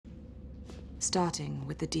starting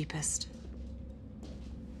with the deepest.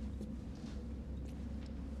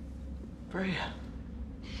 Freya.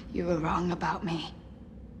 You were wrong about me.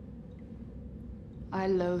 I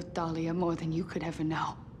loathe Dahlia more than you could ever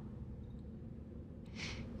know.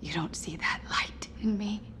 You don't see that light in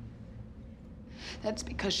me? That's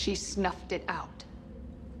because she snuffed it out.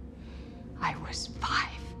 I was 5,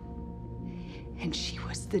 and she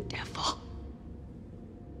was the devil.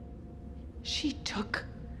 She took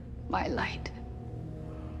my light,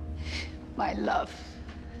 my love,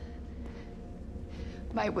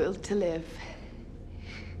 my will to live,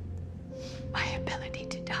 my ability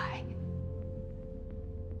to die.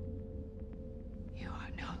 You are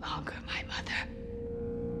no longer my mother,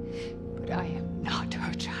 but I am not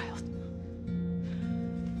her child.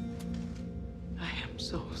 I am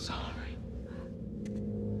so sorry.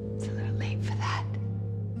 It's a little late for that.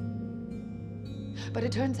 But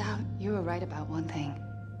it turns out you were right about one thing.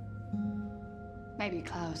 Maybe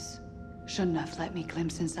Klaus shouldn't have let me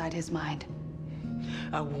glimpse inside his mind.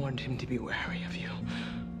 I warned him to be wary of you,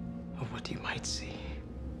 of what you might see.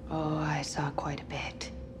 Oh, I saw quite a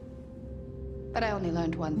bit. But I only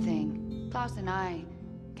learned one thing. Klaus and I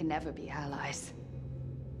can never be allies.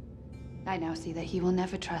 I now see that he will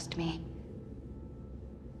never trust me.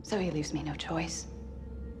 So he leaves me no choice.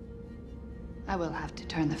 I will have to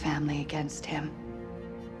turn the family against him.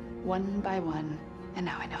 One by one, and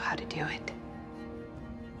now I know how to do it.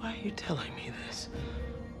 Why are you telling me this?